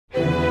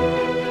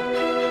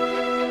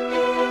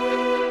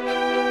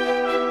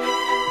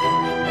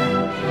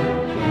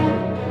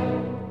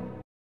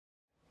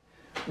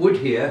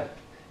here,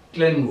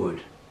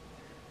 Glenwood,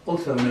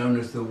 also known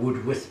as the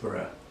Wood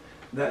Whisperer.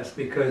 That's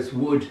because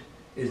wood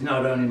is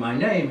not only my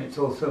name, it's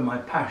also my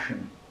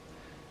passion.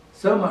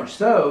 So much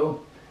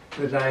so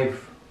that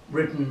I've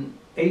written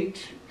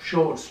 8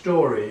 short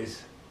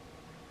stories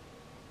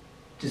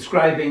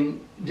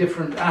describing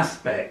different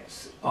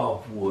aspects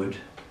of wood,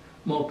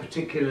 more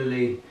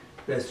particularly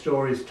they're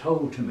stories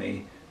told to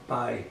me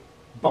by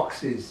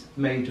boxes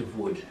made of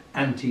wood,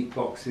 antique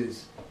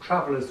boxes,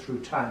 travellers through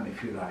time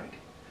if you like.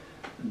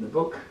 And the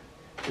book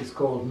is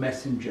called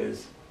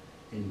Messengers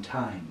in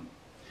Time.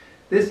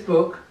 This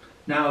book,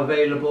 now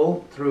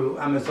available through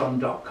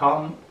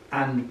Amazon.com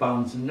and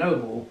Barnes &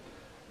 Noble,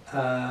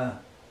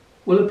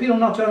 will appeal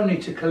not only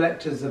to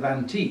collectors of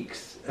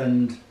antiques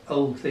and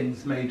old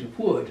things made of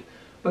wood,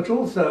 but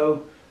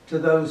also to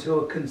those who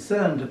are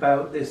concerned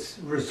about this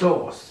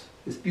resource,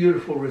 this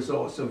beautiful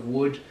resource of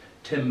wood,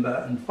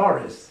 timber and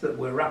forests that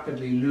we're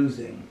rapidly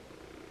losing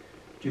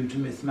due to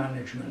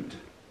mismanagement.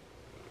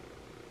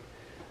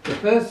 The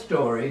first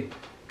story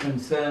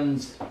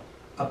concerns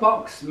a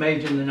box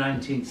made in the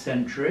 19th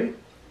century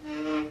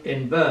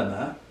in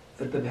Burma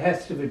at the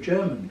behest of a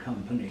German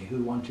company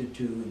who wanted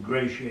to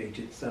ingratiate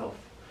itself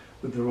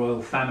with the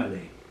royal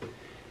family.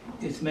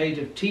 It's made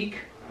of teak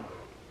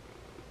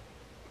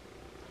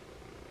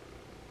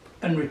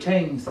and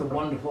retains the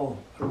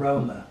wonderful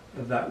aroma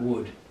of that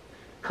wood,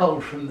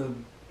 culled from the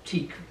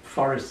teak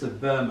forests of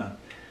Burma.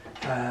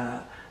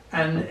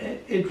 And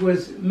it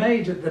was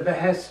made at the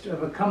behest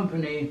of a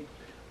company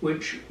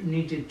which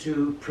needed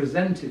to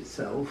present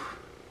itself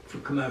for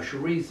commercial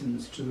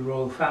reasons to the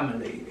royal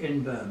family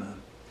in Burma,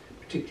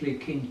 particularly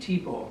King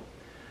Thibaw.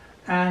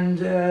 And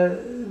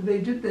they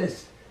did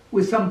this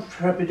with some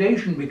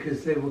trepidation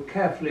because they were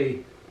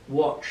carefully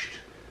watched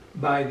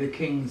by the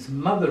king's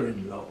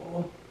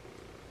mother-in-law,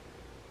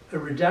 a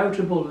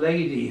redoubtable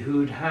lady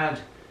who'd had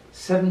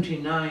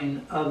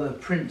 79 other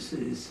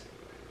princes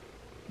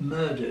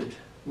murdered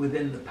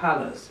within the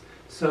palace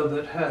so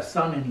that her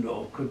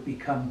son-in-law could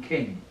become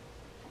king.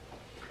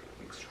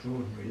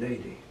 Extraordinary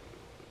lady.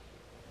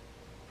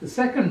 The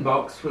second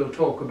box we'll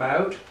talk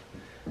about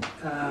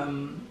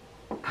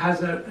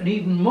has an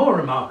even more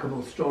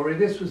remarkable story.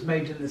 This was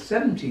made in the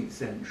 17th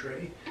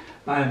century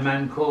by a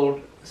man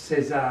called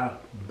César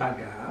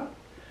Bagard,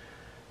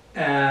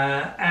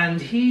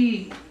 and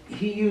he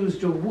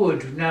used a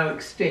wood now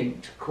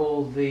extinct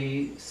called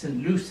the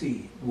St.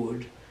 Lucie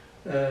wood,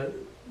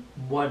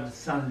 Bois de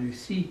Saint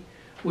Lucie,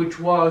 which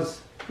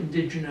was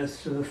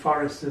indigenous to the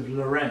forests of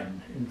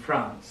Lorraine in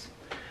France.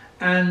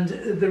 And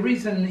the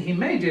reason he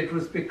made it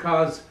was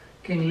because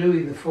King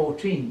Louis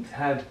XIV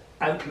had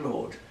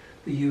outlawed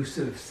the use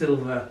of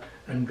silver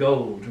and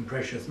gold and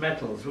precious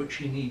metals, which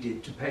he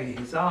needed to pay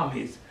his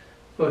armies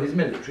for his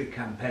military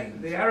campaign.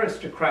 The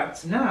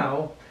aristocrats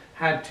now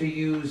had to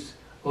use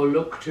or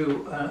look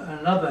to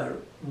another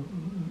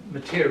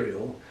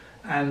material,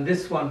 and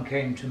this one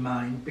came to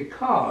mind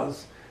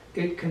because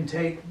it can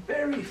take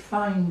very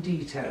fine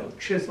detail,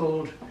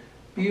 chiseled,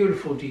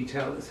 beautiful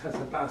detail. This has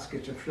a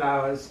basket of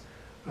flowers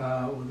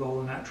with all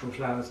the natural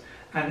flowers,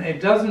 and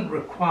it doesn't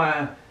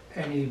require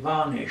any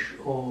varnish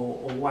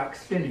or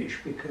wax finish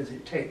because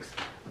it takes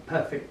a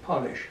perfect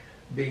polish,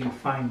 being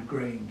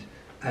fine-grained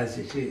as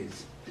it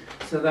is.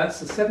 So that's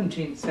the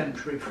 17th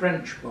century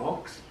French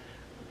box.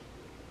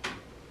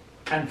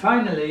 And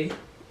finally,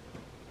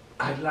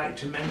 I'd like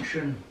to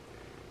mention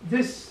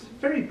this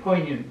very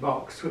poignant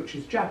box, which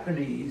is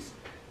Japanese,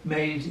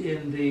 made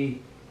in the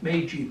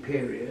Meiji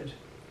period,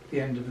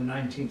 the end of the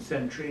 19th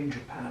century in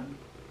Japan.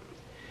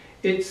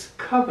 It's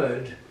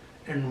covered,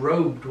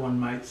 enrobed one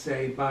might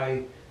say,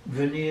 by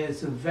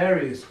veneers of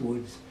various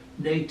woods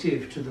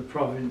native to the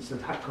province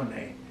of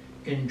Hakone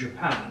in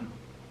Japan.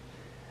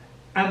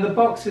 And the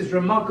box is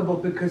remarkable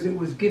because it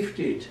was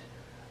gifted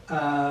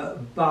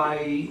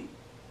by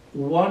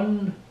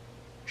one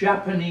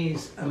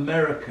Japanese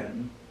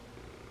American.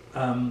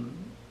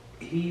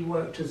 He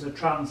worked as a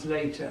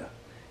translator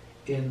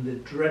in the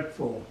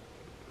dreadful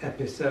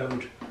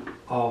episode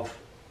of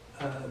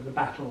the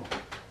Battle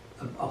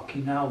of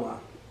Okinawa,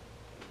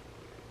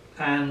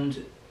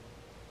 and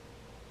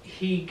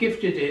he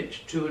gifted it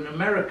to an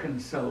American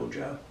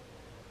soldier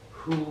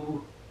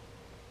who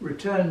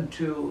returned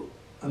to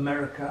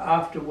America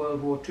after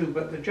World War II,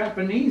 but the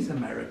Japanese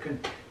American,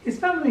 his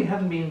family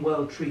hadn't been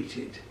well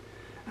treated,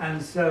 and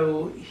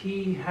so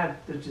he had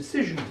the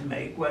decision to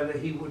make whether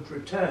he would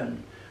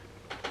return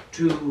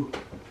to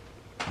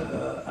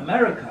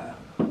America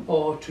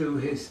or to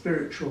his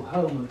spiritual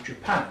home of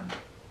Japan.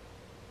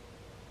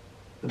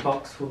 The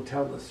box will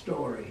tell the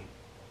story.